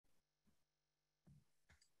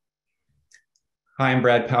Hi, I'm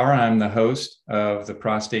Brad Power. I'm the host of the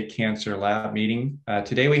Prostate Cancer Lab meeting.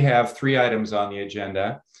 Today we have 3 items on the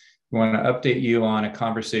agenda. We want to update you on a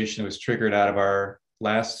conversation that was triggered out of our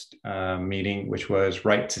last meeting, which was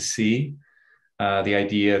right to see, the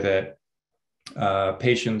idea that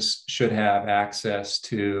patients should have access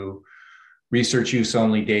to research use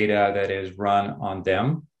only data that is run on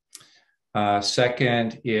them.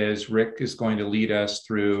 Second is Rick is going to lead us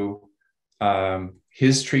through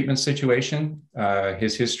his treatment situation,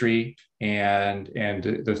 his history, and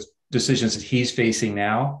the decisions that he's facing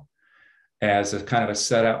now as a kind of a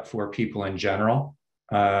setup for people in general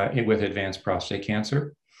with advanced prostate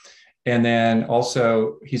cancer. And then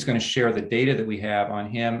also he's going to share the data that we have on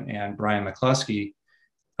him and Brian McCluskey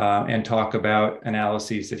and talk about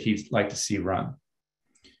analyses that he'd like to see run.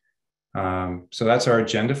 So that's our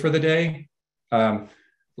agenda for the day.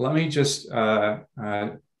 Let me just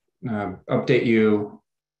update you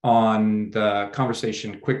on the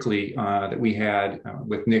conversation quickly that we had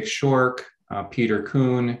with Nick Shork, Peter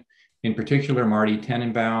Kuhn, in particular, Marty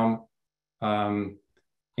Tenenbaum.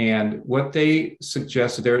 And what they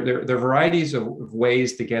suggested, there are varieties of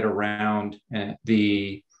ways to get around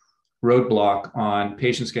the roadblock on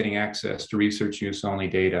patients getting access to research use only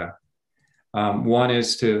data. One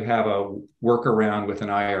is to have a workaround with an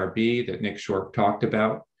IRB that Nick Shork talked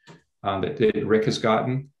about, that Rick has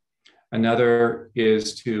gotten. Another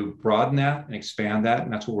is to broaden that and expand that,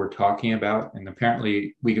 and that's what we're talking about. And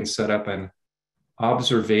apparently we can set up an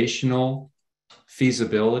observational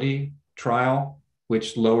feasibility trial,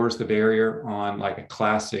 which lowers the barrier on like a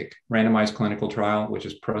classic randomized clinical trial, which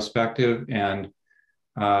is prospective and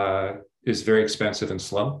is very expensive and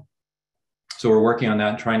slow. So we're working on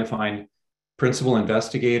that, trying to find principal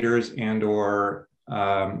investigators and or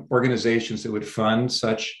organizations that would fund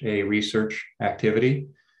such a research activity.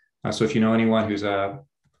 So if you know anyone who's a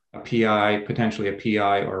PI, potentially a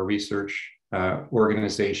PI or a research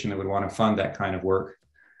organization that would want to fund that kind of work,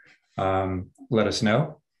 let us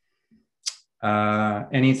know.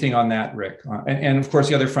 Anything on that, Rick? And of course,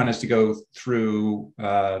 the other front is to go through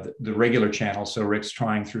the regular channel. So Rick's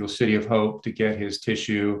trying through City of Hope to get his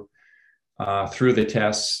tissue through the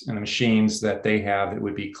tests and the machines that they have that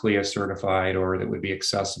would be CLIA certified or that would be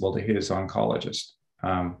accessible to his oncologist.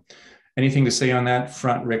 Anything to say on that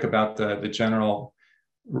front, Rick, about the general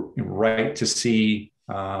right to see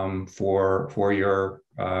for your,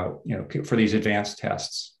 for these advanced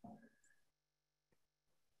tests?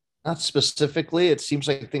 Not specifically. It seems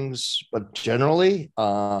like things, but generally,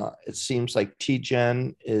 it seems like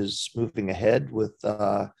TGen is moving ahead with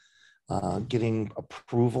getting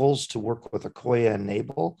approvals to work with Akoya and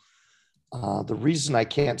Enable. The reason I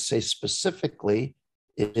can't say specifically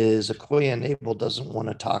is Akoya and Enable doesn't want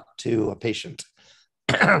to talk to a patient.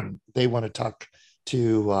 They want to talk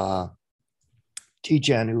to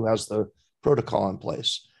TGen, who has the protocol in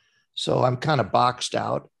place. So I'm kind of boxed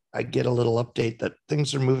out. I get a little update that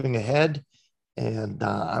things are moving ahead, and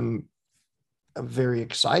I'm very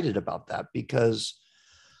excited about that because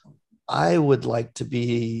I would like to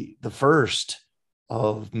be the first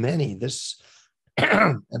of many.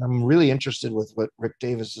 And I'm really interested with what Rick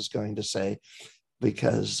Davis is going to say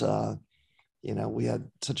because, we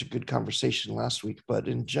had such a good conversation last week. But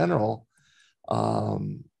in general,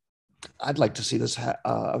 I'd like to see this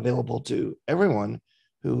available to everyone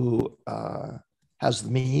who has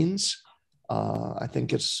the means. I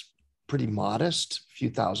think it's pretty modest, a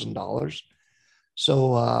few $1,000s.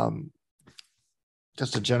 So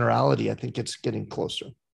just a generality, I think it's getting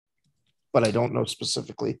closer, but I don't know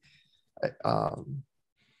specifically.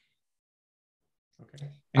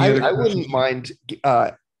 Okay. I wouldn't mind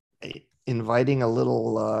inviting a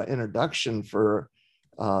little introduction for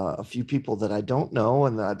a few people that I don't know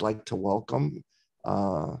and that I'd like to welcome.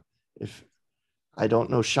 If I don't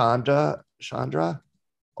know Chandra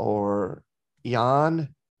or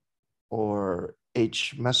Jan or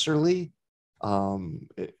H. Messerly,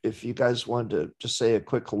 if you guys wanted to just say a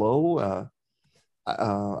quick hello,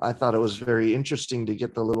 I thought it was very interesting to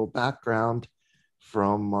get the little background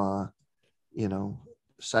from,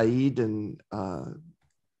 Saeed and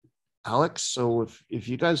Alex. So if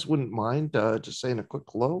you guys wouldn't mind just saying a quick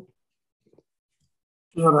hello.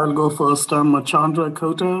 Sure, I'll go first. I'm Chandra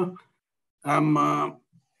Kota. I'm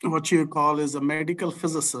what you call is a medical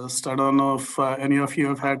physicist. I don't know if any of you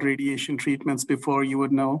have had radiation treatments before, you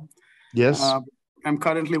would know. Yes. I'm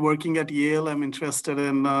currently working at Yale. I'm interested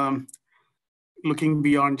in looking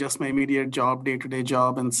beyond just my immediate job, day-to-day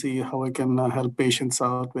job, and see how I can help patients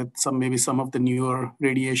out with maybe some of the newer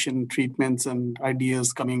radiation treatments and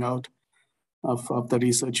ideas coming out of the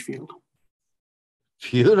research field.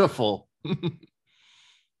 Beautiful.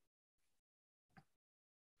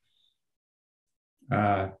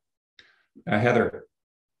 Heather.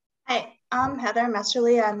 Hi, I'm Heather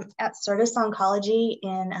Mesterly. I'm at Certus Oncology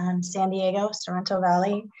in San Diego, Sorrento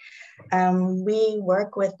Valley. We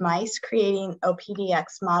work with mice creating OPDX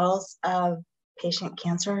models of patient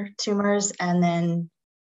cancer tumors and then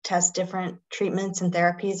test different treatments and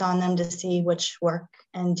therapies on them to see which work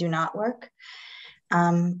and do not work.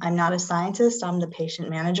 I'm not a scientist, I'm the patient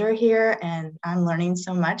manager here, and I'm learning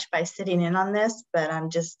so much by sitting in on this, but I'm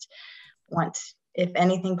just if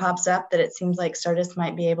anything pops up that it seems like Certus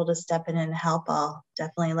might be able to step in and help, I'll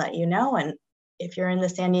definitely let you know. And if you're in the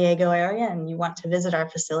San Diego area and you want to visit our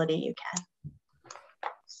facility, you can.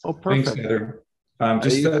 Oh, perfect. Thanks, Heather.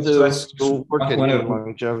 That's work one in of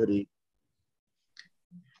longevity.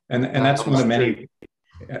 And that's one of many.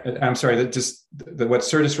 I'm sorry, what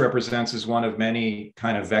Certus represents is one of many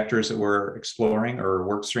kind of vectors that we're exploring or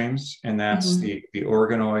work streams, and that's the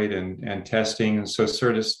organoid and testing. And so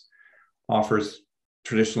Certus offers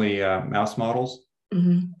traditionally mouse models.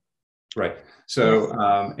 Right. So,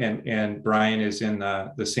 and Brian is in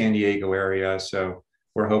the San Diego area. So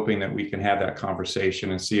we're hoping that we can have that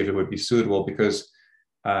conversation and see if it would be suitable, because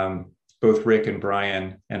both Rick and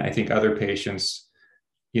Brian, and I think other patients,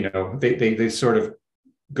 they sort of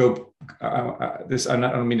go, I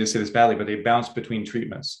don't mean to say this badly, but they bounce between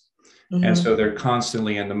treatments. And so they're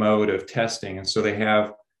constantly in the mode of testing. And so they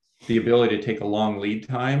have the ability to take a long lead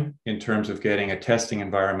time in terms of getting a testing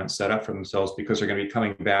environment set up for themselves, because they're going to be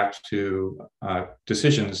coming back to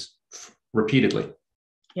decisions repeatedly.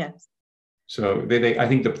 Yes. So I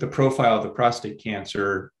think the profile of the prostate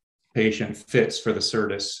cancer patient fits for the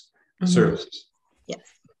Certus services. Yes.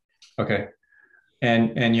 Okay.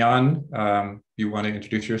 And Jan, you want to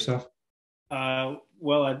introduce yourself?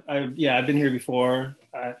 Well, I've been here before.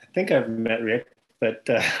 I think I've met Rick, but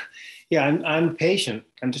I'm a patient.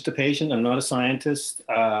 I'm just a patient. I'm not a scientist.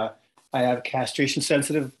 I have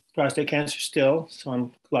castration-sensitive prostate cancer still, so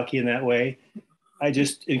I'm lucky in that way. I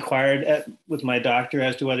just inquired with my doctor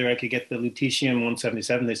as to whether I could get the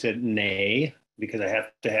lutetium-177. They said nay, because I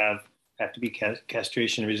have to be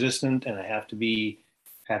castration resistant, and I have to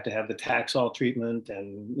have the Taxol treatment,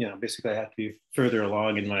 and basically I have to be further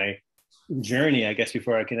along in my journey, I guess,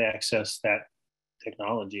 before I can access that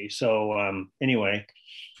technology. So anyway,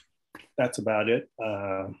 that's about it.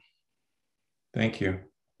 Thank you.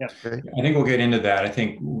 Yeah. I think we'll get into that. I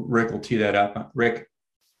think Rick will tee that up. Rick,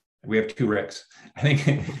 we have two Ricks. I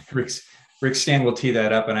think Rick Stanton will tee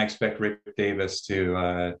that up, and I expect Rick Davis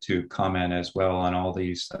to comment as well on all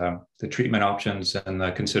these the treatment options and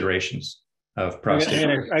the considerations of prostate.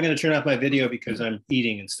 I'm going to turn off my video because I'm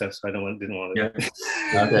eating and stuff, so I didn't want to.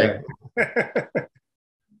 Yeah. Okay.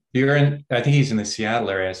 You're in. I think he's in the Seattle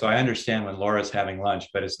area, so I understand when Laura's having lunch,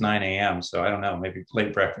 but it's 9 a.m., so I don't know. Maybe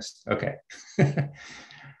late breakfast. Okay.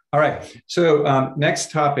 All right. So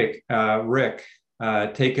next topic, Rick,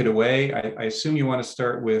 take it away. I assume you want to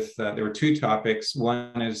start with. There were two topics.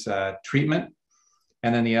 One is treatment,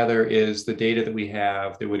 and then the other is the data that we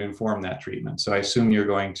have that would inform that treatment. So I assume you're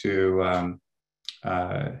going to,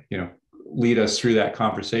 lead us through that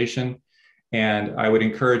conversation. And I would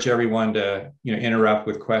encourage everyone to, interrupt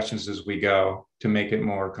with questions as we go to make it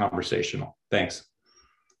more conversational. Thanks.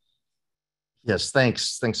 Yes,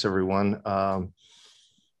 thanks. Thanks, everyone. I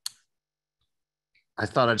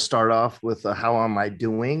thought I'd start off with how am I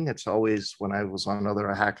doing? It's always, when I was on other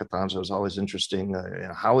hackathons, it was always interesting.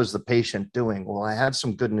 How is the patient doing? Well, I had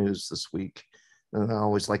some good news this week, and I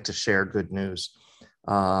always like to share good news.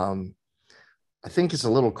 I think it's a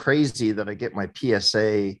little crazy that I get my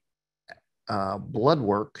PSA blood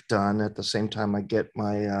work done at the same time I get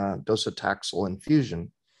my docetaxel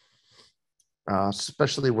infusion,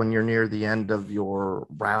 especially when you're near the end of your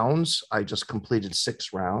rounds. I just completed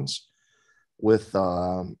 6 rounds with,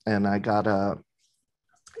 and I got a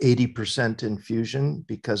 80% infusion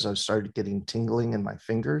because I started getting tingling in my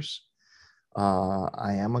fingers.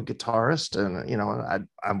 I am a guitarist, and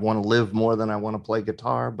I want to live more than I want to play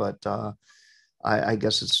guitar, but I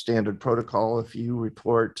guess it's standard protocol. If you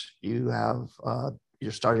report you have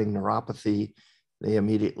you're starting neuropathy, they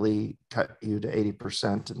immediately cut you to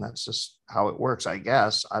 80%, and that's just how it works, I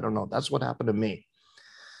guess. I don't know. That's what happened to me.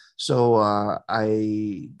 So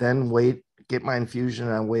I then get my infusion,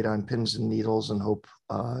 and I wait on pins and needles and hope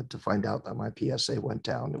to find out that my PSA went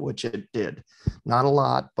down, which it did. Not a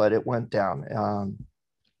lot, but it went down.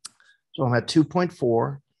 So I'm at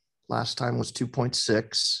 2.4. Last time was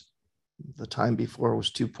 2.6. The time before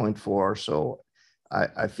was 2.4. So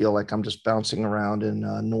I feel like I'm just bouncing around in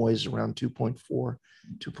noise around 2.4,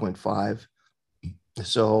 2.5.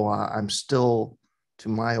 So I'm still, to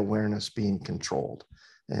my awareness, being controlled.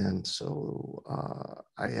 And so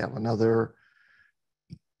I have another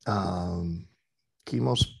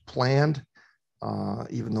Chemo's planned,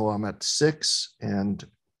 even though I'm at 6. And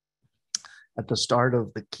at the start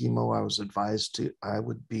of the chemo, I was advised I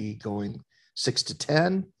would be going 6 to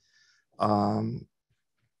 10.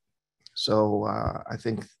 So I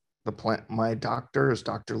think my doctor is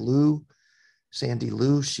Dr. Liu, Sandy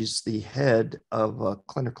Liu. She's the head of a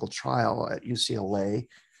clinical trial at UCLA,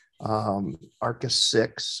 ARCUS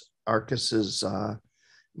 6. ARCUS is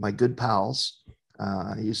my good pals.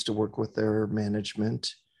 I used to work with their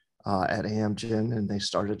management at Amgen, and they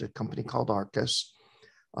started a company called ARCUS.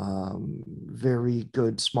 Very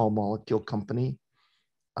good small molecule company.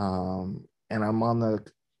 And I'm on the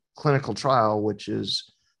clinical trial, which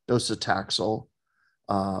is docetaxel,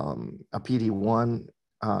 a PD-1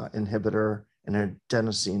 inhibitor, and an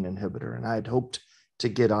adenosine inhibitor. And I had hoped to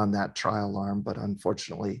get on that trial arm, but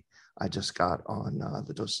unfortunately, I just got on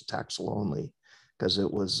the docetaxel only because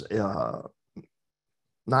it was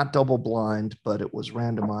not double blind, but it was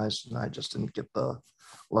randomized, and I just didn't get the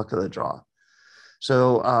luck of the draw.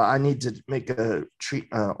 So I need to make a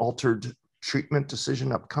altered treatment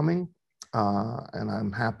decision upcoming, and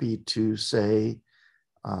I'm happy to say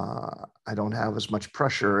I don't have as much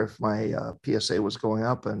pressure. If my PSA was going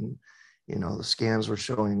up and the scans were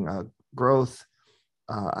showing growth,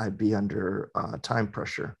 I'd be under time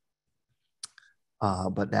pressure.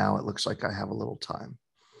 But now it looks like I have a little time.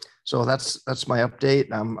 So that's my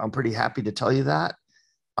update. I'm pretty happy to tell you that.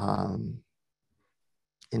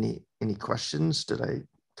 Any questions? Did I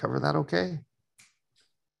cover that okay?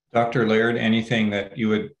 Dr. Laird, anything that you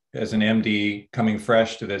would, as an MD coming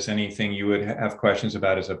fresh to this, anything you would have questions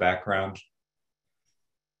about as a background?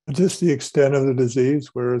 Just the extent of the disease,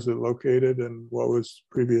 where is it located, and what was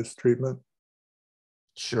previous treatment?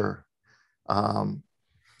 Sure.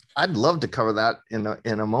 I'd love to cover that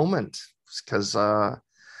in a moment, because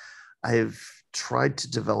I've tried to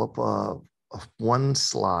develop a one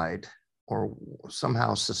slide or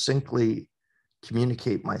somehow succinctly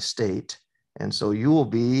communicate my state. And so you will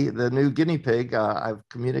be the new guinea pig. I've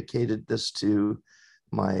communicated this to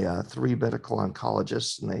my 3 medical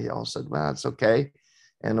oncologists, and they all said, well, it's okay.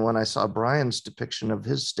 And when I saw Brian's depiction of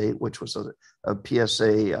his state, which was a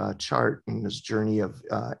PSA chart in his journey of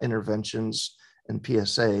interventions and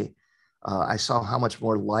PSA, I saw how much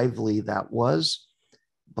more lively that was.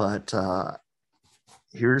 But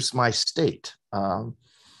here's my state. But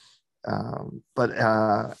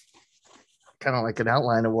kind of like an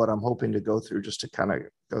outline of what I'm hoping to go through, just to kind of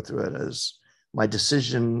go through it as my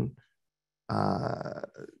decision,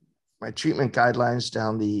 my treatment guidelines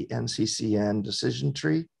down the NCCN decision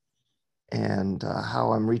tree, and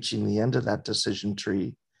how I'm reaching the end of that decision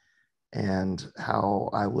tree, and how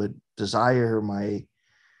I would desire my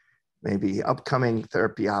maybe upcoming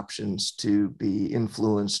therapy options to be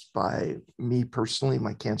influenced by me personally,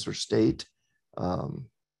 my cancer state,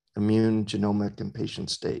 immune, genomic, and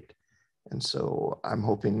patient state. And so I'm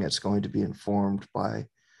hoping it's going to be informed by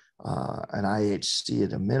an IHC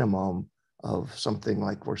at a minimum of something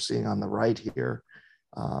like we're seeing on the right here,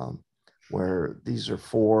 where these are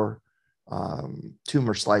 4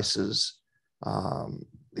 tumor slices.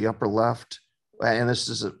 The upper left, and this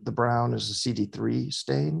is the brown is a CD3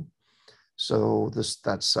 stain. So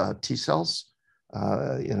that's T cells,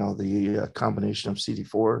 the combination of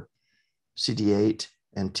CD4, CD8,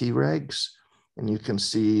 and Tregs. And you can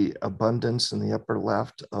see abundance in the upper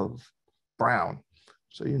left of brown.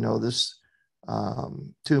 So this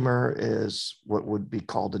tumor is what would be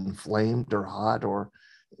called inflamed or hot, or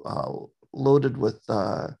loaded with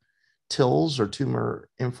TILs, or tumor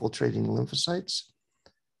infiltrating lymphocytes.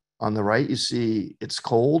 On the right, you see it's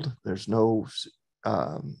cold. There's no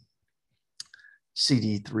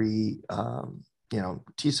CD3,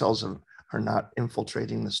 T cells are not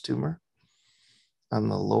infiltrating this tumor. On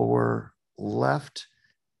the lower left,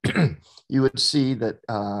 you would see that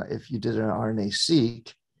if you did an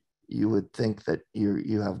RNA-seq, you would think that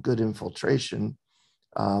you have good infiltration,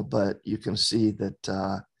 but you can see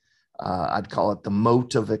that I'd call it the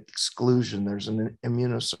moat of exclusion. There's an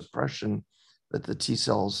immunosuppression that the T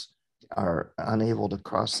cells are unable to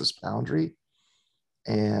cross this boundary.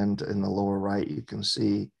 And in the lower right, you can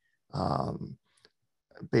see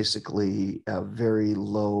basically a very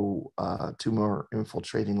low tumor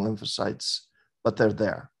infiltrating lymphocytes, but they're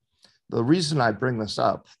there. The reason I bring this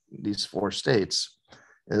up, these 4 states,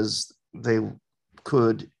 is they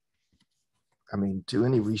could, to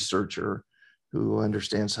any researcher who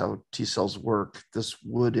understands how T cells work, this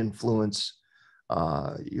would influence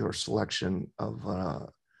your selection of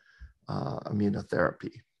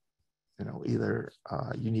immunotherapy. Either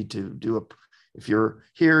you need to do if you're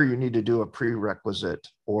here, you need to do a prerequisite,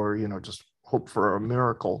 or just hope for a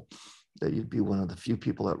miracle that you'd be one of the few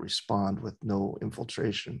people that respond with no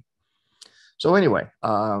infiltration. So anyway,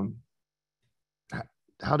 how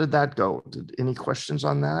did that go? Any questions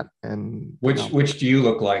on that? And which do you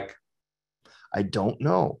look like? I don't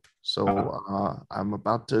know. So I'm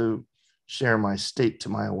about to share my state to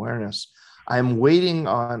my awareness. I'm waiting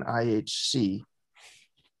on IHC,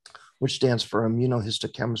 which stands for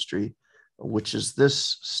immunohistochemistry, which is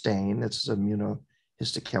this stain. It's an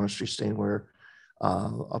immunohistochemistry stain where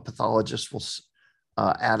a pathologist will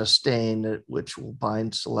add a stain which will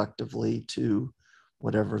bind selectively to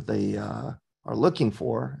whatever they are looking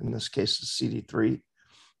for. In this case, it's CD3.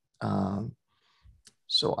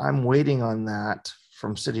 So I'm waiting on that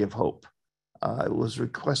from City of Hope. It was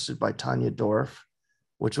requested by Tanya Dorf,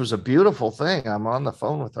 which was a beautiful thing. I'm on the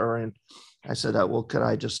phone with her and I said, well, could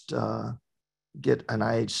I just get an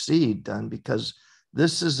IHC done? Because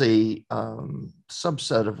this is a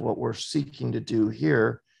subset of what we're seeking to do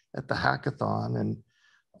here at the hackathon and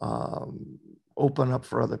open up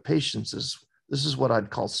for other patients. This is what I'd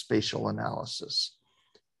call spatial analysis.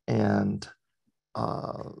 And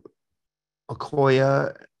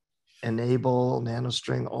Akoya, Enable,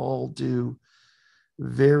 NanoString all do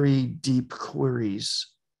very deep queries,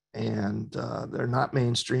 and they're not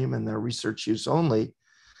mainstream and they're research use only,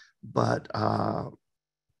 but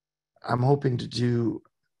I'm hoping to do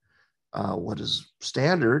what is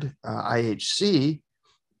standard, IHC,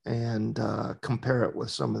 and compare it with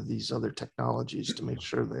some of these other technologies to make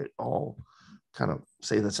sure they all kind of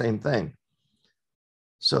say the same thing.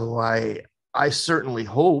 So I certainly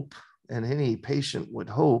hope, and any patient would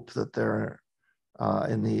hope, that they're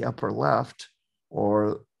in the upper left,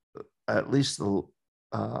 or at least the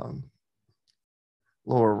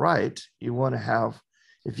lower right. You want to have,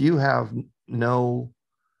 if you have no,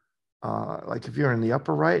 like if you're in the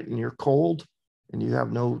upper right and you're cold and you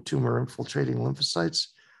have no tumor infiltrating lymphocytes,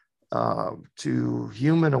 to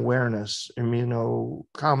human awareness,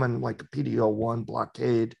 common like a PD-L1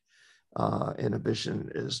 blockade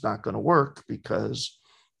inhibition is not going to work because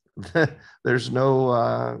there's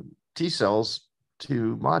no T cells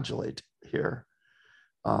to modulate here.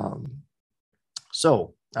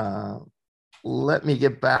 So let me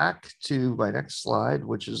get back to my next slide,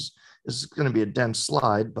 which is going to be a dense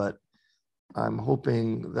slide, but I'm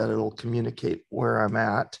hoping that it'll communicate where I'm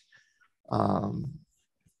at.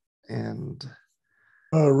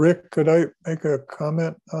 Rick, could I make a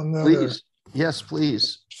comment on that? Please. Yes,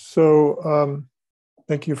 please. So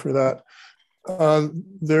thank you for that.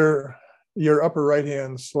 Your upper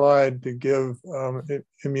right-hand slide to give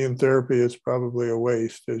immune therapy is probably a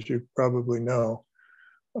waste, as you probably know.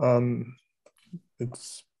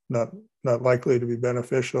 It's not likely to be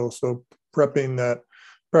beneficial. So prepping that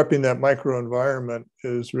microenvironment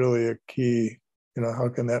is really a key. How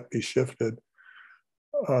can that be shifted?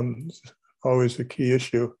 Always a key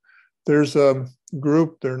issue. There's a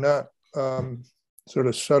group, they're not sort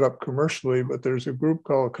of set up commercially, but there's a group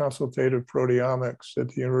called Consultative Proteomics at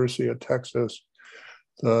the University of Texas,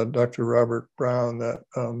 Dr. Robert Brown, that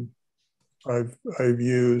I've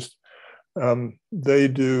used. They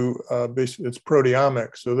do, basically, it's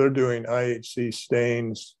proteomics. So they're doing IHC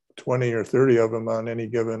stains, 20 or 30 of them on any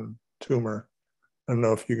given tumor. I don't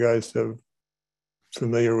know if you guys are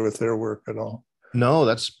familiar with their work at all. No,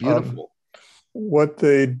 that's beautiful. What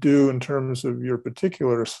they do in terms of your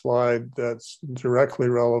particular slide that's directly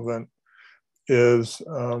relevant is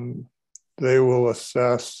they will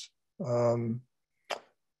assess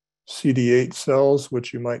CD8 cells,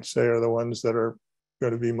 which you might say are the ones that are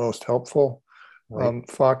going to be most helpful. Right.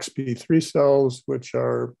 FOXP3 cells, which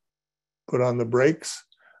are put on the brakes.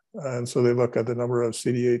 And so they look at the number of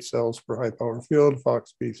CD8 cells per high power field,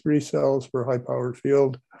 FOXP3 cells per high powered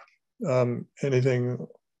field. Anything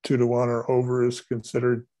 2 to 1 or over is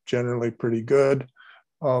considered generally pretty good.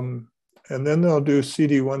 And then they'll do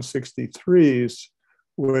CD163s,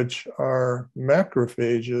 which are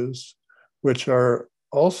macrophages, which are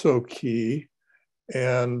also key.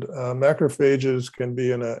 And macrophages can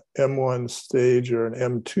be in a M1 stage or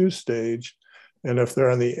an M2 stage. And if they're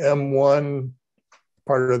in the M1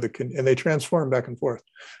 part of and they transform back and forth.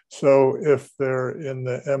 So if they're in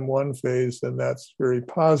the M1 phase, then that's very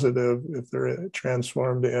positive. If they're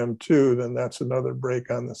transformed to M2, then that's another break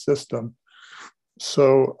on the system.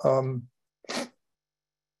 So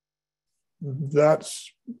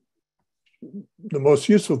that's the most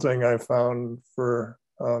useful thing I found for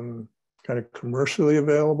kind of commercially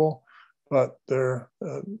available, but they're,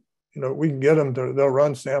 we can get them, they'll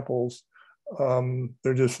run samples.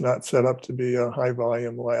 They're just not set up to be a high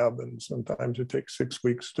volume lab, and sometimes it takes 6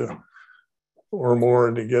 weeks to or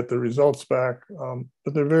more to get the results back.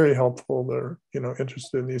 But they're very helpful. They're,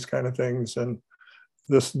 interested in these kind of things. And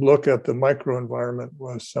this look at the microenvironment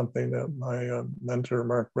was something that my mentor,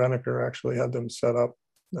 Mark Renneker, actually had them set up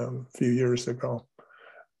a few years ago.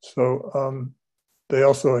 So they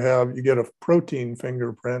also have, you get a protein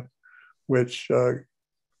fingerprint, which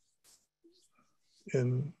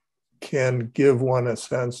can give one a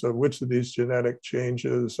sense of which of these genetic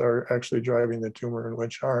changes are actually driving the tumor and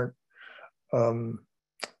which aren't. No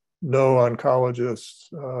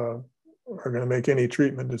oncologists are going to make any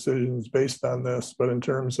treatment decisions based on this, but in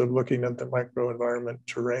terms of looking at the microenvironment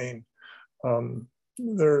terrain,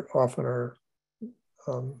 there often are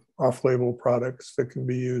off-label products that can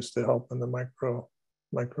be used to help in the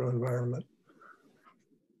microenvironment.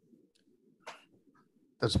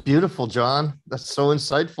 That's beautiful, John. That's so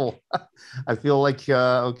insightful. I feel like,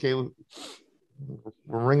 okay, we're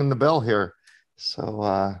ringing the bell here. So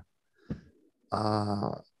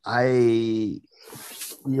I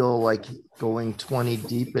feel like going 20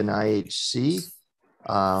 deep in IHC.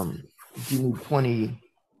 Do you need 20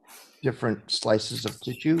 different slices of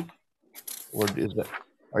tissue? Or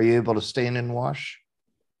are you able to stain and wash?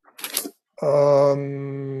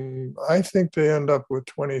 I think they end up with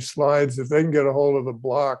 20 slides. If they can get a hold of the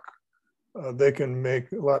block, they can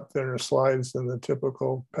make a lot thinner slides than the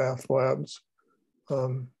typical path labs.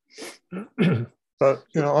 But,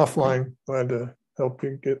 offline, glad to help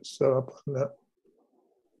you get set up on that.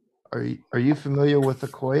 Are you familiar with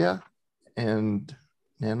Akoya and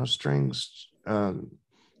NanoString's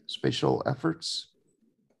spatial efforts?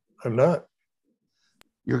 I'm not.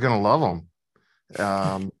 You're going to love them.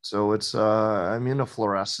 So it's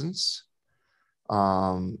immunofluorescence.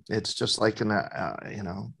 It's just like an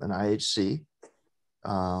IHC.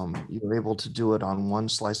 You're able to do it on one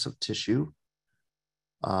slice of tissue.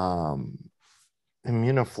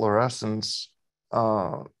 Immunofluorescence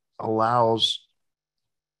allows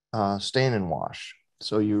stain and wash.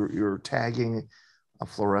 So you're tagging a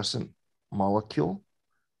fluorescent molecule,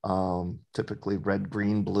 typically red,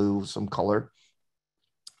 green, blue, some color,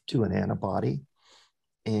 to an antibody.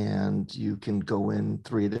 And you can go in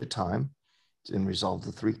 3 at a time and resolve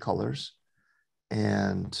the 3 colors.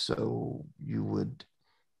 And so you would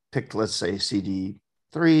pick, let's say, CD3,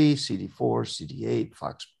 CD4, CD8,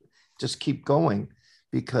 Fox, just keep going,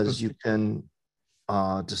 because you can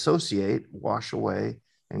dissociate, wash away,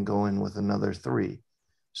 and go in with another 3.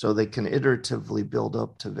 So they can iteratively build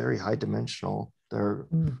up to very high dimensional.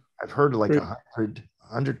 I've heard like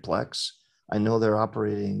 100 plex. I know they're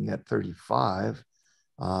operating at 35.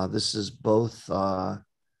 This is both,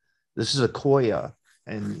 this is Akoya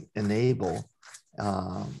and Enable.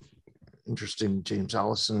 Interesting, James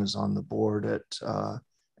Allison is on the board at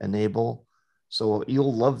Enable. So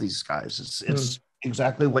you'll love these guys. It's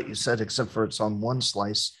exactly what you said, except for it's on one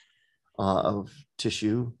slice of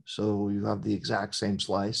tissue. So you have the exact same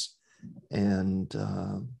slice, and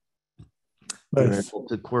you're able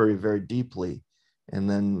to query very deeply. And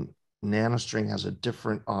then NanoString has a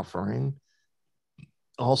different offering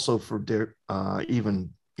also for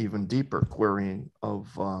even deeper querying of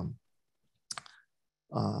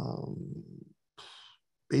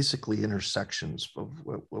basically intersections of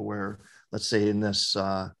where, let's say in this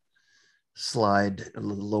slide, a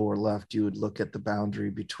little lower left, you would look at the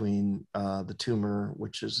boundary between the tumor,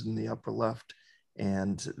 which is in the upper left,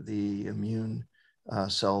 and the immune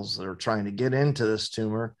cells that are trying to get into this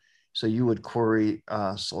tumor. So you would query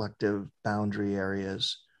selective boundary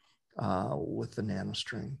areas with the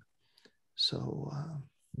NanoString. So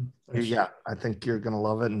yeah, I think you're going to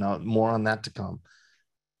love it, and more on that to come.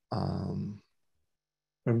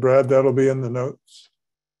 And Brad, that'll be in the notes.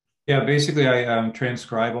 Yeah, basically I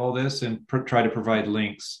transcribe all this and try to provide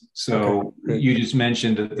links. So you just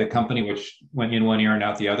mentioned the company, which went in one ear and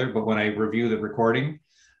out the other, but when I review the recording,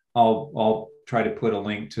 I'll try to put a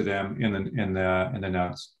link to them in the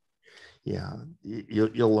notes. Yeah,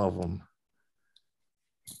 you'll love them.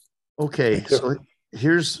 Okay, so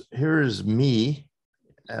here's me.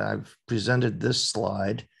 I've presented this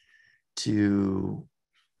slide to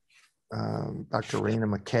Dr. Raina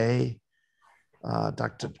McKay,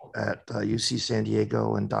 Dr. at UC San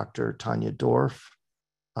Diego, and Dr. Tanya Dorf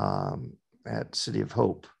at City of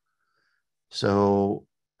Hope. So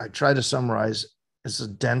I try to summarize. It's a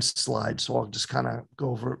dense slide, so I'll just kind of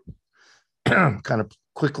go over it kind of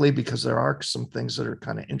quickly, because there are some things that are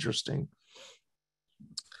kind of interesting.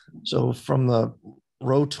 So from the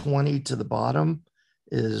row 20 to the bottom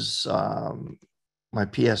is my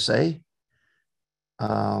PSA.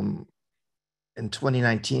 In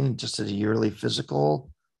 2019, just at a yearly physical,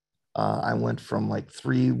 I went from like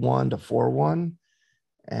 3.1 to 4.1.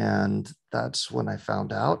 And that's when I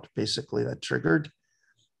found out, basically, that triggered.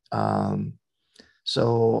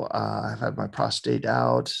 So I've had my prostate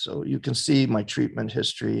out. So you can see my treatment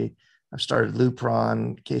history. I've started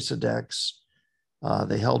Lupron, Casodex.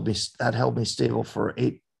 That held me stable for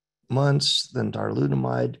 8 months. Then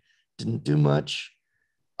darolutamide didn't do much.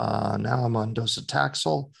 Now I'm on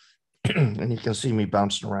docetaxel, and you can see me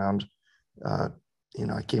bouncing around. I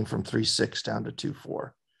came from 3.6 down to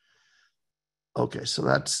 2.4. Okay, so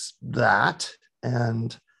that's that.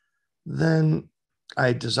 And then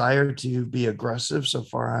I desire to be aggressive. So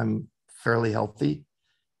far, I'm fairly healthy.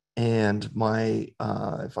 And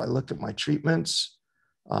if I look at my treatments,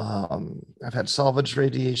 I've had salvage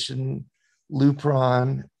radiation,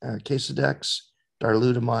 Lupron, Casodex,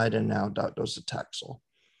 darolutamide, and now docetaxel.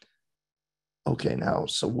 Okay, now,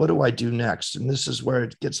 so what do I do next? And this is where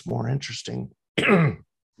it gets more interesting.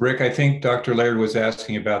 Rick, I think Dr. Laird was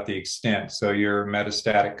asking about the extent. So you're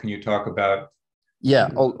metastatic. Can you talk about? Yeah.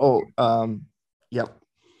 Yep.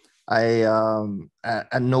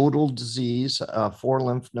 A nodal disease, 4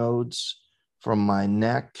 lymph nodes from my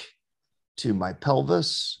neck to my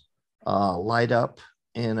pelvis, light up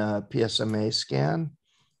in a PSMA scan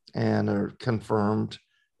and are confirmed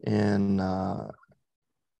in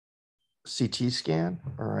CT scan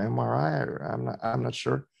or MRI, or I'm not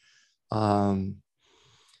sure.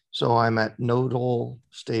 So I'm at nodal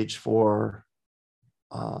stage 4,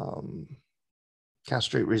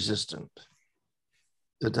 castrate resistant.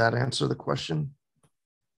 Did that answer the question?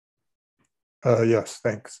 Yes,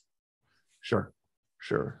 thanks. Sure.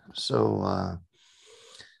 So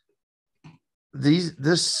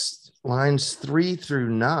this lines 3 through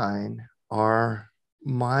 9 are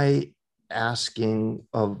my asking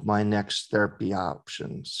of my next therapy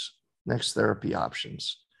options.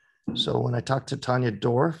 So when I talked to Tanya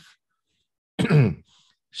Dorf,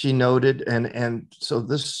 she noted, and so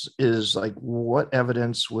this is like, what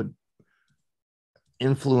evidence would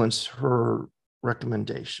influence her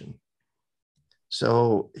recommendation?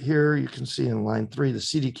 So here you can see in line 3, the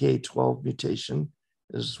CDK12 mutation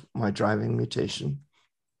is my driving mutation.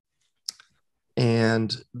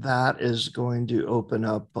 And that is going to open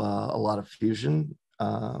up a lot of fusion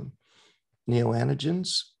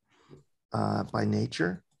neoantigens by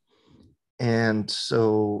nature. And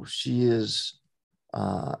so she is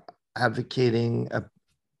advocating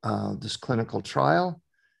this clinical trial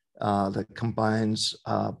that combines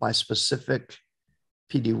bispecific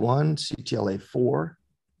PD-1, CTLA-4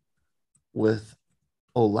 with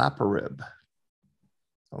olaparib.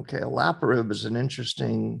 Okay, olaparib is an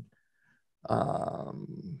interesting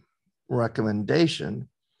recommendation.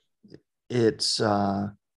 It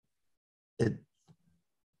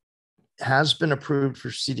has been approved for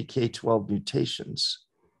CDK12 mutations,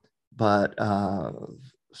 but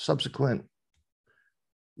subsequent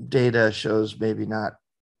data shows maybe not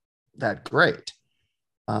that great.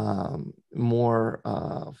 More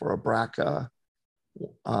for a BRCA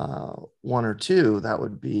 1 or 2, that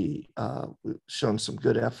would be shown some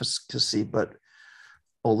good efficacy, but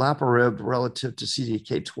olaparib relative to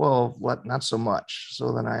CDK12, not so much.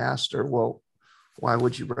 So then I asked her, well, why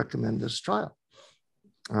would you recommend this trial?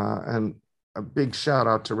 And a big shout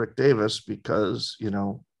out to Rick Davis, because,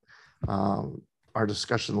 our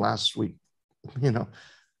discussion last week,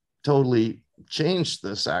 totally changed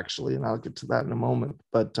this actually, and I'll get to that in a moment.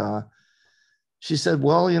 But she said,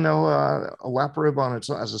 well, olaparib on its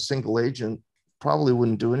own as a single agent probably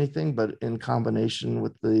wouldn't do anything, but in combination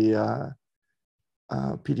with the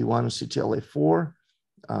PD-1 and CTLA-4,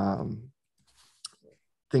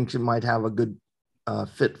 think it might have a good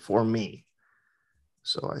fit for me.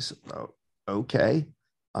 So I said, oh, okay.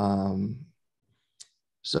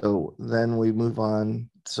 So then we move on.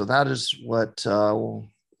 So that is what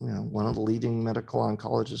one of the leading medical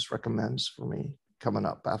oncologists recommends for me coming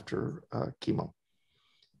up after chemo.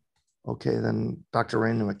 Okay, then Dr.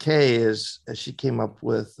 Raina McKay she came up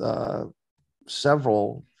with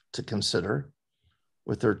several to consider,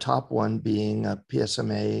 with her top one being a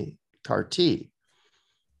PSMA CAR T.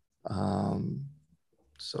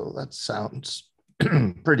 So that sounds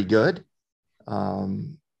pretty good.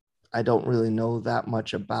 I don't really know that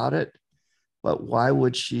much about it, but why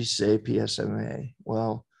would she say PSMA?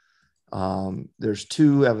 Well, there's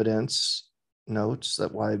 2 evidence notes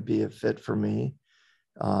that why it'd be a fit for me.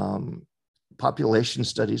 Population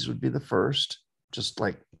studies would be the first, just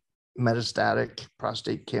like metastatic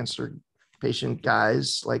prostate cancer patient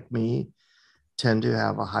guys like me tend to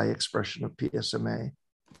have a high expression of PSMA.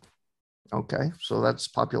 Okay, so that's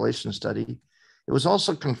population study. It was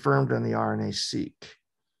also confirmed in the RNA-seq.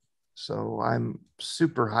 So I'm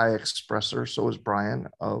super high expressor, so is Brian,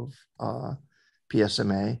 of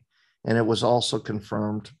PSMA, and it was also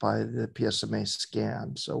confirmed by the PSMA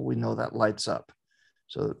scan. So we know that lights up.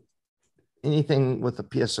 So anything with a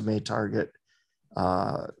PSMA target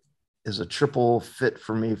is a triple fit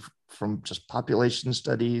for me, from just population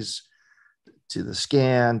studies to the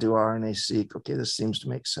scan to RNA-seq. Okay, this seems to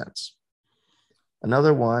make sense.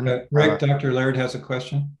 Another one. Rick, Dr. Laird has a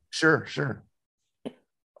question. Sure, sure.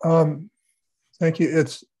 Thank you.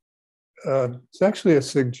 It's actually a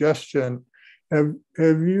suggestion. Have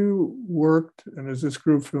you worked, and is this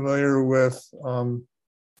group familiar with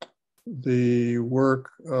the work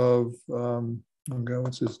of, oh God,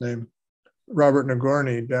 what's his name? Robert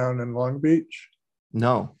Nagourney down in Long Beach?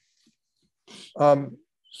 No.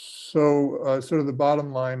 So sort of the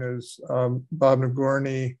bottom line is Bob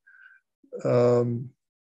Nagourney in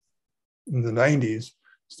the 90s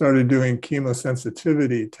started doing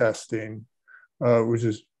chemosensitivity testing, which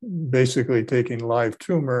is basically taking live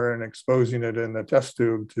tumor and exposing it in the test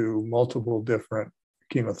tube to multiple different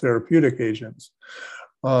chemotherapeutic agents.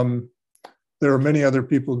 There were many other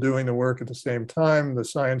people doing the work at the same time. The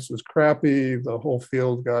science was crappy. The whole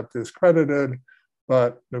field got discredited.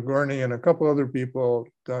 But Nagourney and a couple other people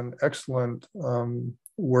done excellent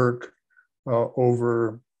work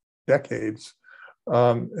over decades.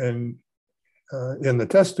 And in the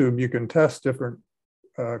test tube, you can test different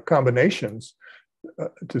combinations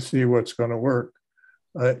to see what's going to work.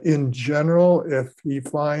 In general, if he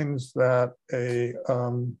finds that a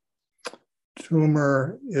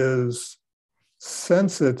tumor is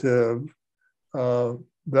sensitive, that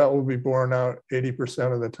will be borne out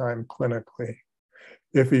 80% of the time clinically.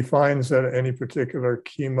 If he finds that any particular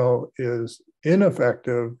chemo is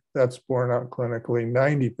ineffective, that's borne out clinically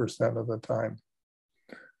 90% of the time.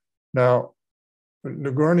 Now,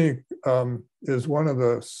 Nagourney is one of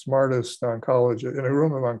the smartest oncologists. In a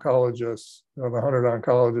room of oncologists, of 100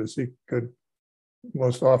 oncologists, he could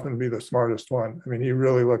most often be the smartest one. I mean, he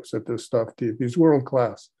really looks at this stuff deep. He's world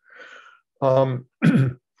class.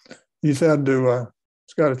 He's had to,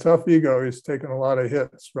 he's got a tough ego. He's taken a lot of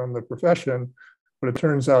hits from the profession, but it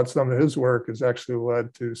turns out some of his work has actually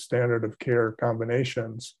led to standard of care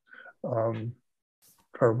combinations,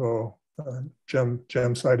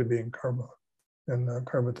 gemcitabine carbo and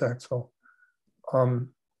carbotaxol,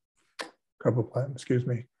 carboplatin, excuse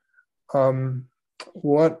me.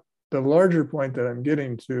 What the larger point that I'm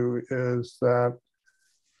getting to is that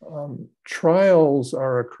trials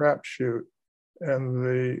are a crapshoot, and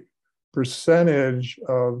the percentage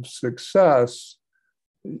of success,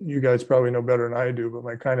 you guys probably know better than I do, but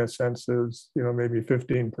my kind of sense is, maybe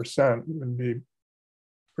 15% would be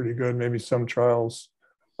pretty good. Maybe some trials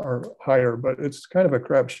are higher, but it's kind of a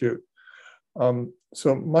crapshoot.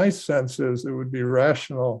 So my sense is it would be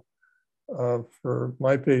rational for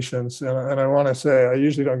my patients, and I want to say I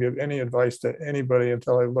usually don't give any advice to anybody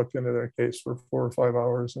until I've looked into their case for 4 or 5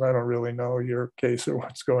 hours, and I don't really know your case or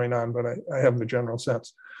what's going on, but I have the general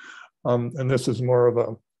sense. And this is more of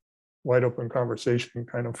a wide open conversation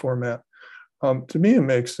kind of format. To me, it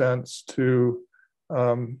makes sense to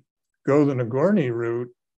go the Nagourney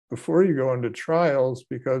route before you go into trials,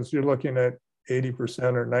 because you're looking at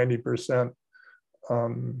 80% or 90%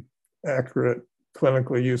 accurate,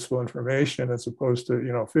 clinically useful information as opposed to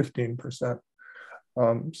 15%.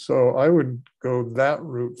 So I would go that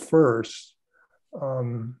route first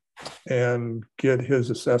and get his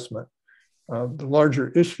assessment. The larger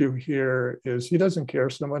issue here is he doesn't care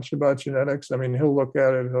so much about genetics. I mean, he'll look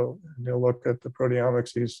at it, he'll look at the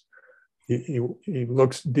proteomics. He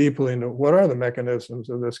looks deeply into what are the mechanisms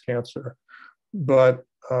of this cancer, but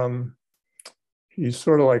he's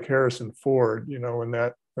sort of like Harrison Ford,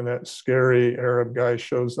 when that scary Arab guy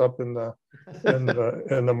shows up in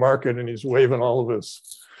the market and he's waving all of his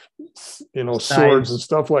swords and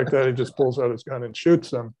stuff like that. He just pulls out his gun and shoots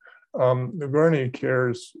them. Nagourney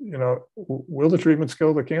cares, will the treatments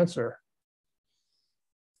kill the cancer?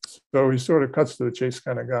 So he sort of cuts to the chase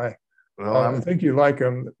kind of guy. Well, I think you like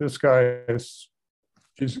him. This guy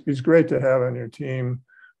he's great to have on your team.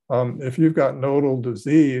 If you've got nodal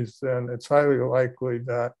disease, then it's highly likely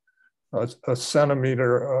that a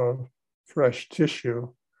centimeter of fresh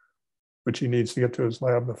tissue, which he needs to get to his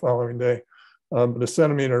lab the following day, but a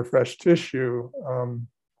centimeter of fresh tissue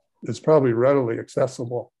is probably readily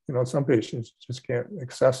accessible. Some patients just can't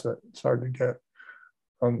access it. It's hard to get.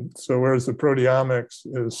 So whereas the proteomics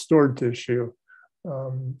is stored tissue,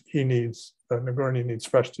 Nagourney needs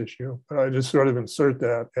fresh tissue. But I just sort of insert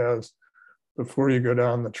that as before you go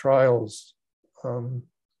down the trials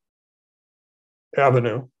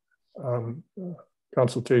avenue,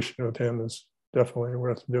 consultation with him is definitely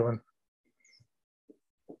worth doing.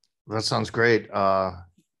 That sounds great.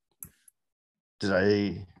 did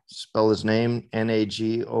I spell his name? Nagourney?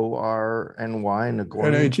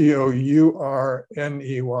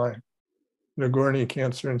 Nagourney, Nagourney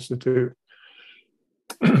Cancer Institute.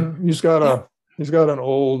 He's got an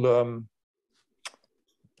old,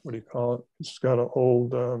 what do you call it? He's got an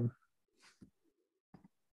old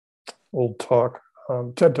talk,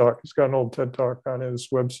 TED Talk. He's got an old TED Talk on his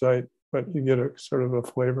website, but you get a sort of a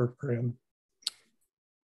flavor for him.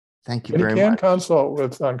 Thank you And very he can much. consult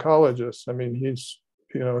with oncologists. I mean, he's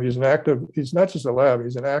not just a lab,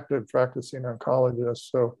 he's an active practicing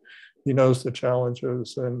oncologist. So he knows the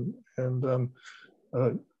challenges, and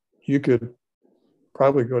you could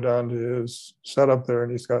probably go down to his setup there,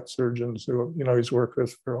 and he's got surgeons who, he's worked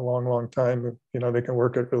with for a long, long time. They can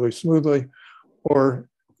work it really smoothly, or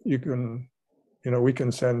you can, we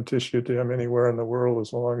can send tissue to him anywhere in the world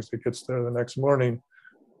as long as it gets there the next morning.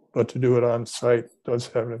 But to do it on site does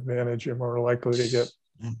have an advantage. You're more likely to get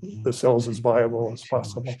the cells as viable as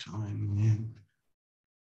possible.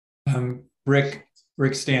 Rick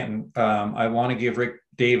Stanton, I want to give Rick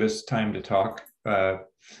Davis time to talk. I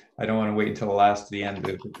don't want to wait until the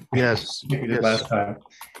end. Yes. Last time.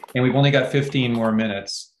 And we've only got 15 more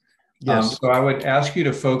minutes. Yes. So I would ask you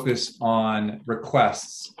to focus on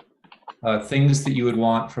requests, things that you would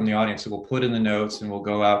want from the audience that we'll put in the notes, and we'll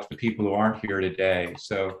go out to the people who aren't here today.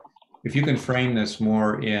 So if you can frame this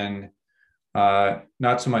more in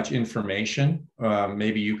not so much information,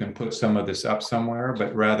 maybe you can put some of this up somewhere,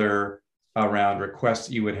 but rather around requests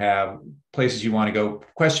that you would have, places you want to go,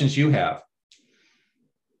 questions you have.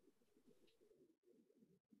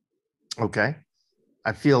 Okay.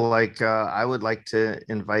 I feel like I would like to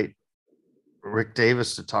invite Rick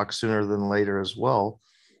Davis to talk sooner than later as well,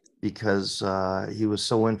 because he was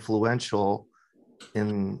so influential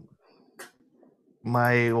in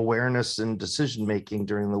my awareness and decision-making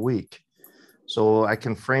during the week. So I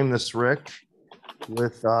can frame this, Rick,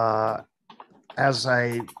 with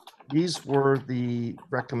these were the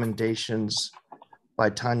recommendations by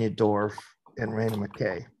Tanya Dorff and Raina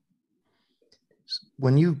McKay.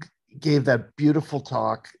 When you gave that beautiful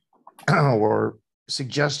talk or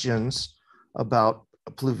suggestions about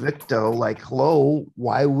Pluvicto, like, hello,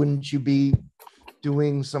 why wouldn't you be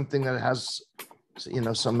doing something that has,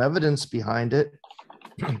 some evidence behind it?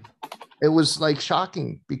 It was like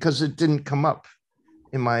shocking because it didn't come up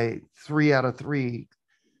in my 3 out of 3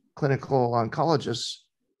 clinical oncologists.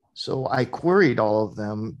 So I queried all of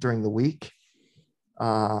them during the week.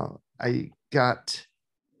 I got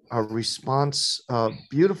a response, a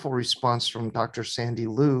beautiful response from Dr. Sandy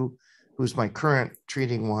Liu, who's my current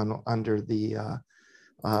treating one under the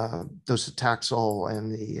docetaxel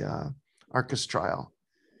and the ARCUS trial.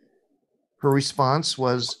 Her response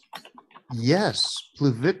was, yes,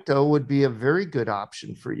 Pluvicto would be a very good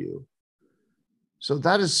option for you. So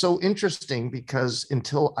that is so interesting, because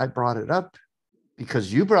until I brought it up,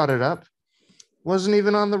 because you brought it up, wasn't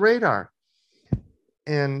even on the radar.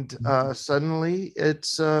 And suddenly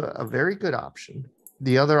it's a very good option.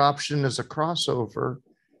 The other option is a crossover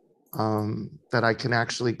that I can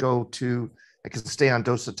actually go to. I can stay on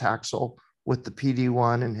docetaxel with the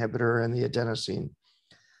PD-1 inhibitor and the adenosine.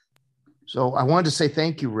 So I wanted to say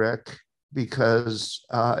thank you, Rick, because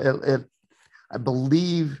I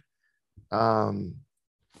believe Raina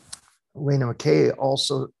McKay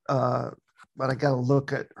also, but I got to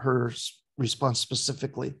look at her response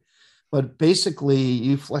specifically. But basically,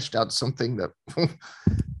 you fleshed out something that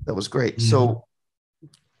that was great. Yeah. So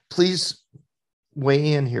please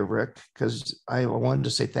weigh in here, Rick, because I wanted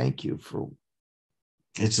to say thank you for.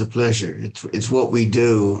 It's a pleasure. It's what we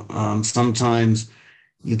do. Sometimes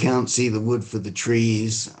you can't see the wood for the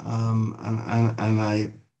trees, and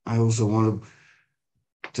I also want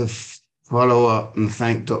to follow up and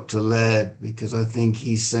thank Dr. Laird, because I think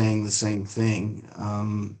he's saying the same thing.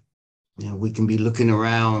 We can be looking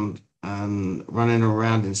around and running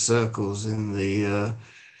around in circles in the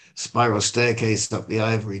spiral staircase up the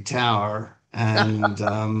ivory tower, and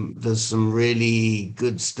there's some really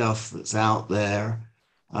good stuff that's out there.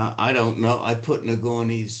 I don't know. I put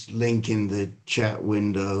Nagourney's link in the chat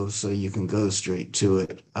window so you can go straight to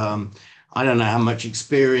it. I don't know how much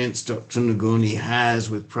experience Dr. Nagourney has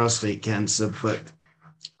with prostate cancer, but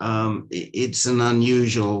it's an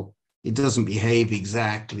unusual, it doesn't behave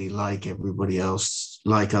exactly like everybody else,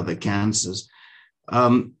 like other cancers.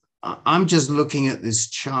 I'm just looking at this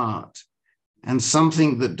chart, and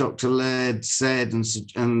something that Dr. Laird said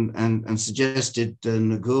and suggested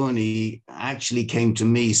Nagourney actually came to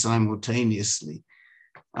me simultaneously.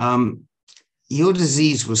 Your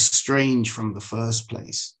disease was strange from the first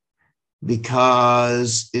place,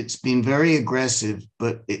 because it's been very aggressive,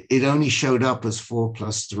 but it only showed up as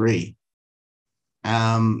 4+3.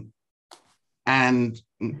 And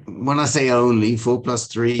when I say only,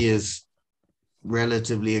 4+3 is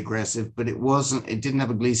relatively aggressive, but it didn't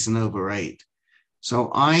have a Gleason over 8.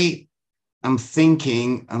 So I am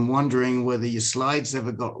thinking and wondering whether your slides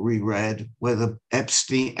ever got reread, whether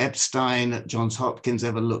Epstein at Johns Hopkins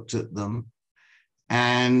ever looked at them,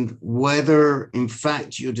 and whether in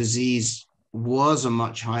fact your disease was a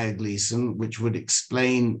much higher Gleason, which would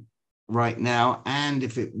explain right now, and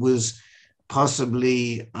if it was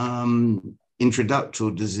possibly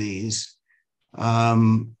introductory disease,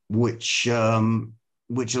 which a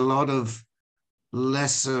lot of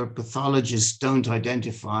lesser pathologists don't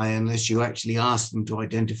identify unless you actually ask them to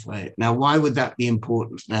identify it. Now, why would that be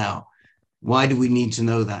important now? Why do we need to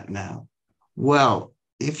know that now? Well,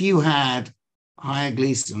 if you had higher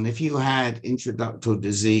Gleason, if you had introductory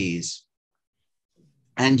disease,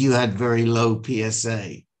 and you had very low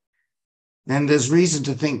PSA, then there's reason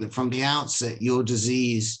to think that from the outset, your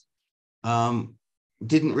disease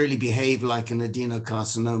didn't really behave like an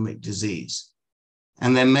adenocarcinomic disease.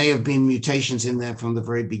 And there may have been mutations in there from the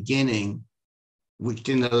very beginning, which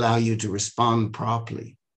didn't allow you to respond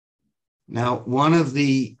properly. Now, one of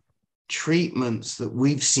the treatments that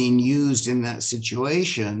we've seen used in that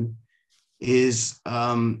situation is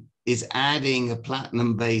adding a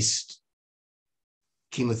platinum-based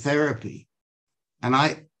chemotherapy. And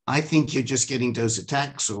I think you're just getting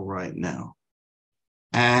docetaxel right now.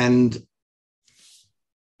 And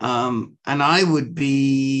I would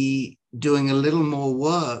be doing a little more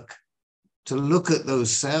work to look at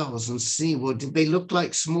those cells and see, well, did they look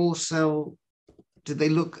like small cell? Did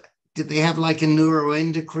they have like a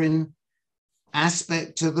neuroendocrine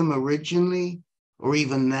aspect to them originally, or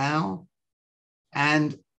even now?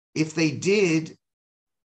 And if they did,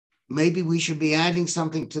 maybe we should be adding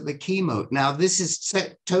something to the chemo. Now, this is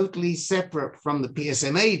totally separate from the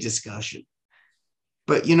PSMA discussion.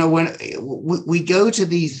 But, you know, when we go to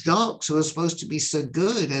these docs who are supposed to be so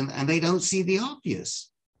good and they don't see the obvious.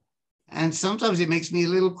 And sometimes it makes me a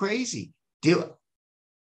little crazy.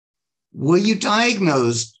 Were you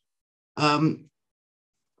diagnosed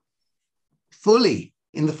fully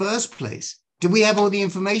in the first place? Did we have all the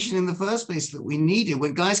information in the first place that we needed?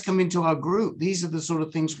 When guys come into our group, these are the sort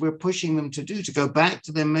of things we're pushing them to do, to go back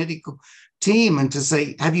to their medical team and to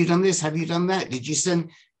say, have you done this? Have you done that? Did you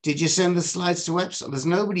send the slides to Epstein? There's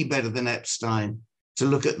nobody better than Epstein to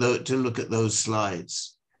look at those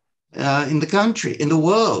slides in the country, in the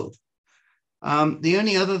world. The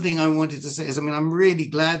only other thing I wanted to say is, I mean, I'm really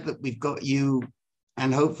glad that we've got you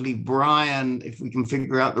and hopefully Brian, if we can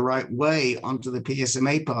figure out the right way, onto the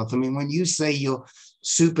PSMA path. I mean, when you say you're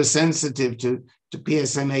super sensitive to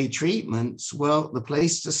PSMA treatments, well, the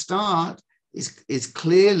place to start is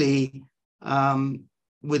clearly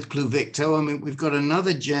with Pluvicto. I mean, we've got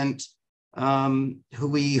another gent who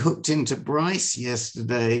we hooked into Bryce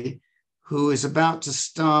yesterday, who is about to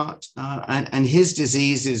start, and his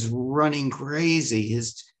disease is running crazy.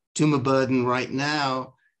 His tumor burden right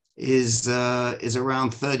now is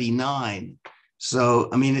around 39. So,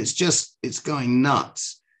 I mean, it's going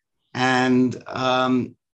nuts. And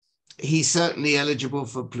he's certainly eligible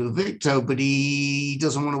for Pluvicto, but he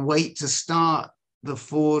doesn't want to wait to start the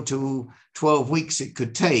 4 to 12 weeks it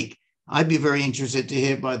could take. I'd be very interested to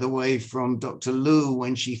hear, by the way, from Dr. Liu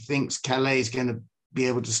when she thinks Calais is going to be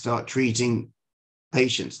able to start treating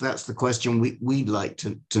patients. That's the question we'd like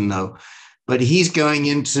to know. But he's going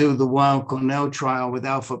into the Weill Cornell trial with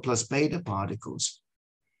alpha plus beta particles.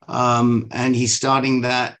 And he's starting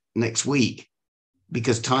that next week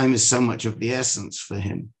because time is so much of the essence for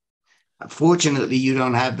him. Fortunately, you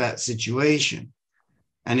don't have that situation.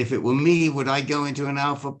 And if it were me, would I go into an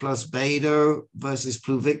alpha plus beta versus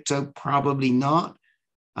Pluvicto? Probably not.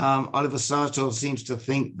 Oliver Sartor seems to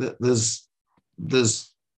think that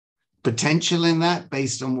there's potential in that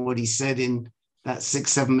based on what he said in that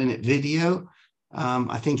 6-7 minute video.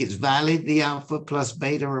 I think it's valid, the alpha plus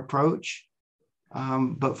beta approach.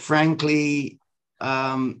 But frankly,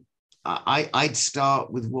 I'd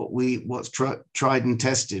start with what's tried and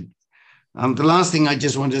tested. The last thing I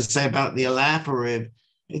just wanted to say about the olaparib,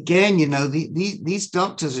 again, you know, these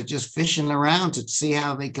doctors are just fishing around to see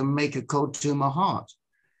how they can make a cold tumor hot.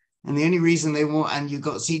 And the only reason they want, and you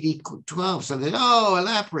got CD12, so that,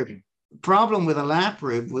 olaparib. The problem with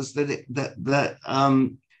olaparib was that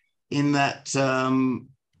in that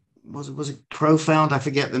was it Profound? I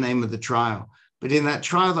forget the name of the trial, but in that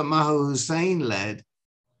trial that Maha Hussein led,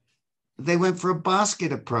 they went for a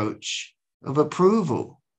basket approach of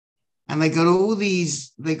approval, and they got all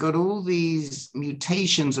these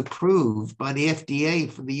mutations approved by the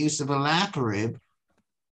FDA for the use of olaparib.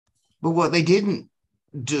 But what they didn't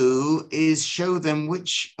do is show them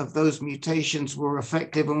which of those mutations were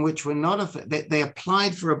effective and which were not effective. They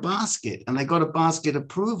applied for a basket and they got a basket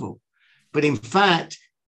approval. But in fact,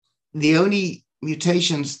 the only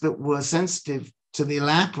mutations that were sensitive to the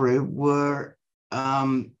olaparib were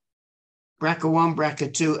BRCA1,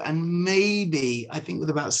 BRCA2, and maybe, I think with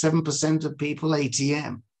about 7% of people,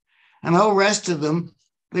 ATM. And the whole rest of them,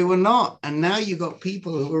 they were not. And now you've got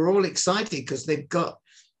people who are all excited because they've got,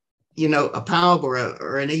 you know, a PALB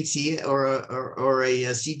or an AT or a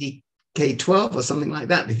CDK12 or something like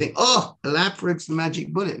that. They think, oh, olaparib's the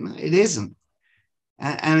magic bullet. No, it isn't.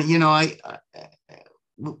 And you know,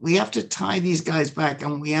 we have to tie these guys back,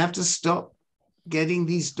 and we have to stop getting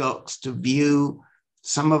these docs to view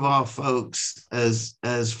some of our folks as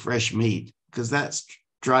fresh meat, because that's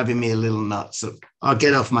driving me a little nuts. So I'll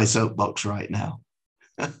get off my soapbox right now.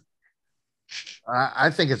 I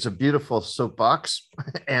think it's a beautiful soapbox,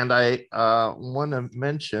 and I want to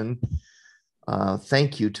mention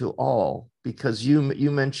thank you to all, because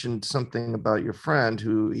you mentioned something about your friend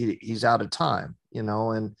who he's out of time, you know,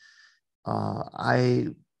 and I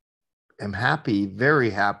am happy, very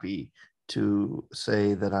happy to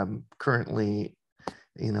say that I'm currently,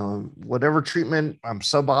 you know, whatever treatment, I'm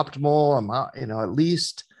suboptimal, I'm out, you know, at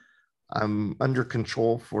least I'm under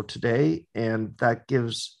control for today, and that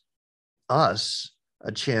gives us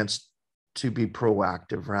a chance to be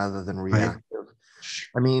proactive rather than reactive. Right.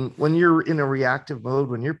 I mean, when you're in a reactive mode,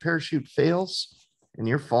 when your parachute fails and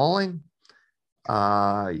you're falling,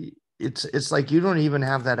 it's like you don't even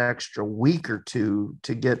have that extra week or two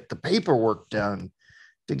to get the paperwork done,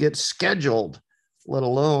 to get scheduled, let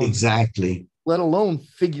alone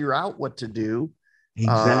figure out what to do.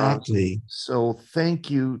 Exactly. So thank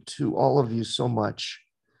you to all of you so much.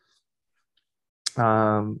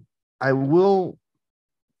 I will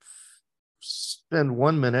spend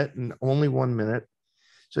 1 minute, and only 1 minute,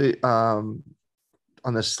 so on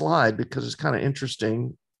the slide, because it's kind of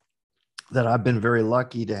interesting that I've been very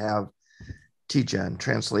lucky to have TGen,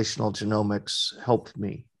 Translational Genomics, help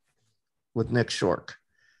me with Nick Shork.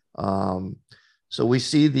 So we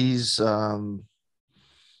see these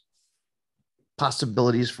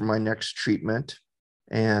possibilities for my next treatment.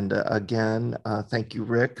 And again, thank you,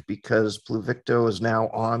 Rick, because Pluvicto is now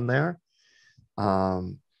on there.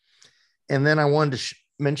 And then I wanted to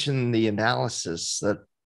mention the analysis that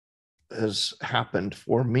has happened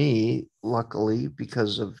for me, luckily,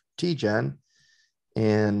 because of TGen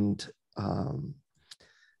and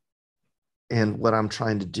what I'm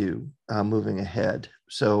trying to do moving ahead.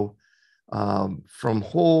 So from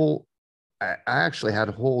whole, I actually had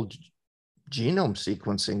a whole genome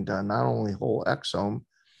sequencing done, not only whole exome.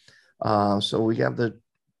 So we have the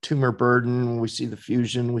tumor burden, we see the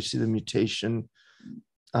fusion, we see the mutation.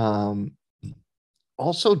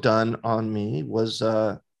 Also done on me was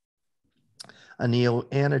a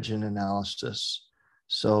neoantigen analysis.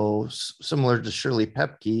 So similar to Shirley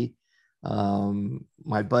Pepke,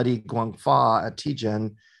 my buddy Guang Fa at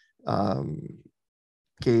TGen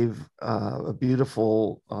gave a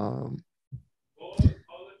beautiful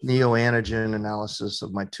neoantigen analysis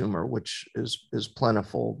of my tumor, which is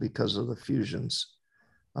plentiful because of the fusions.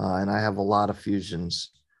 And I have a lot of fusions.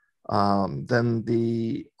 Then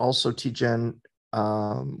also TGen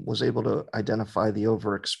was able to identify the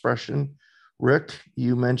overexpression. Rick,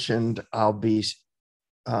 you mentioned that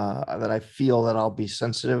I feel that I'll be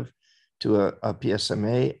sensitive to a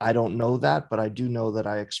PSMA. I don't know that, but I do know that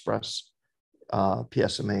I express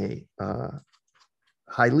PSMA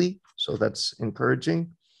highly, so that's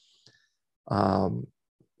encouraging.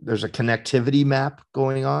 There's a connectivity map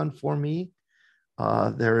going on for me.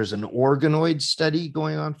 There is an organoid study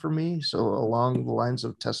going on for me. So along the lines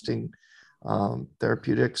of testing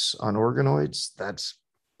therapeutics on organoids, that's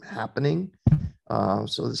happening.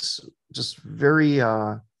 So it's just very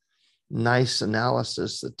nice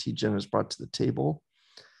analysis that TGen has brought to the table.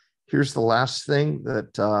 Here's the last thing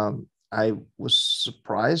that I was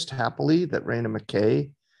surprised happily that Raina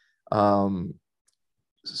McKay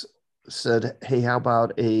said, hey, how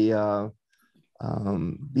about a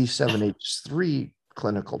B7H3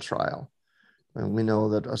 clinical trial? And we know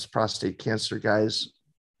that us prostate cancer guys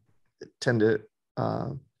tend to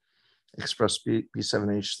express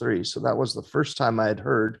B7H3. So that was the first time I had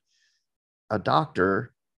heard a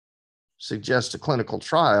doctor suggest a clinical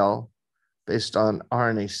trial based on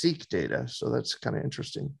RNA-seq data. So that's kind of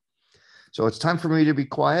interesting. So it's time for me to be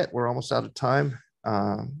quiet. We're almost out of time.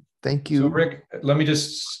 Thank you. So Rick, let me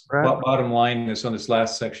just bottom line this on this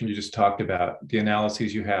last section you just talked about, the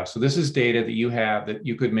analyses you have. So this is data that you have that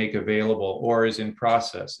you could make available or is in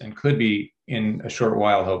process and could be in a short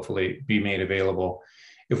while, hopefully be made available.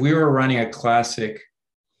 If we were running a classic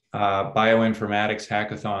bioinformatics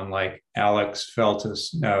hackathon like Alex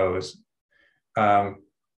Feltus knows.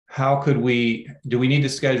 How could do we need to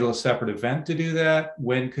schedule a separate event to do that?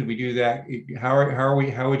 When could we do that? How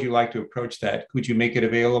would you like to approach that? Could you make it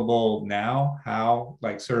available now? How,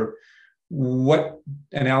 like, sort of, what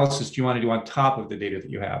analysis do you want to do on top of the data that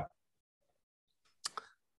you have?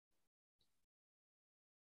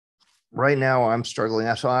 Right now I'm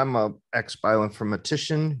struggling. So I'm a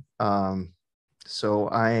ex-bioinformatician. So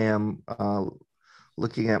I am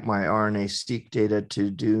looking at my RNA-seq data to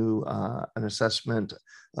do an assessment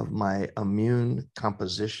of my immune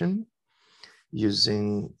composition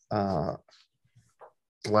using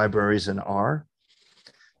libraries in R.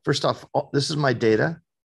 First off, this is my data.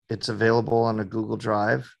 It's available on a Google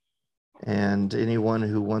Drive, and anyone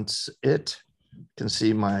who wants it can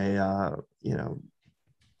see my,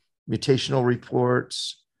 mutational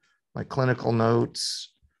reports, my clinical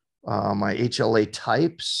notes, my HLA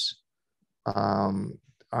types,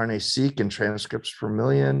 RNA-seq and transcripts per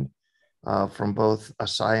million from both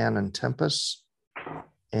ASIAN and Tempus,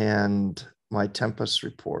 and my Tempus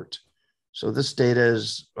report. So this data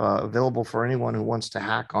is available for anyone who wants to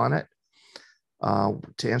hack on it.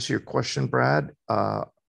 To answer your question, Brad,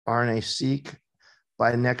 RNA-seq,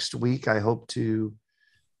 by next week, I hope to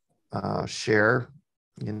share,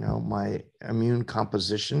 my immune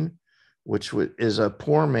composition, which is a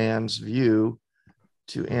poor man's view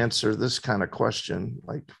to answer this kind of question,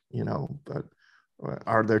 like, but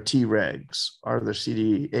are there Tregs? Are there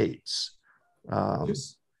CD8s?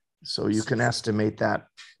 Yes. So you can estimate that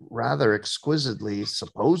rather exquisitely,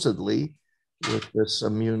 supposedly, with this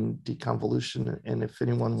immune deconvolution. And if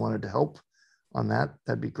anyone wanted to help on that,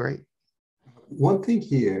 that'd be great. One thing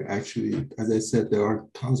here, actually, as I said, there are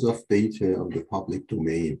tons of data on the public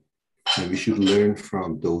domain, and we should learn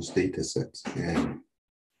from those data sets. And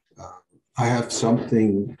I have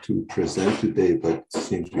something to present today, but it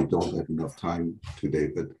seems we don't have enough time today.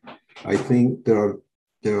 But I think there are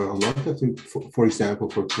a lot of things, for example,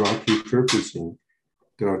 for drug repurposing,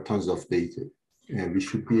 there are tons of data, and we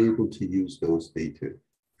should be able to use those data.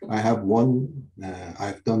 I have one,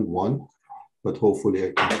 I've done one, but hopefully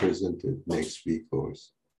I can present it next week or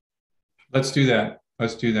so. Let's do that.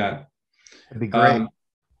 Let's do that. That'd be great.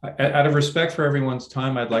 Out of respect for everyone's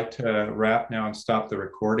time, I'd like to wrap now and stop the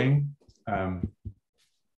recording.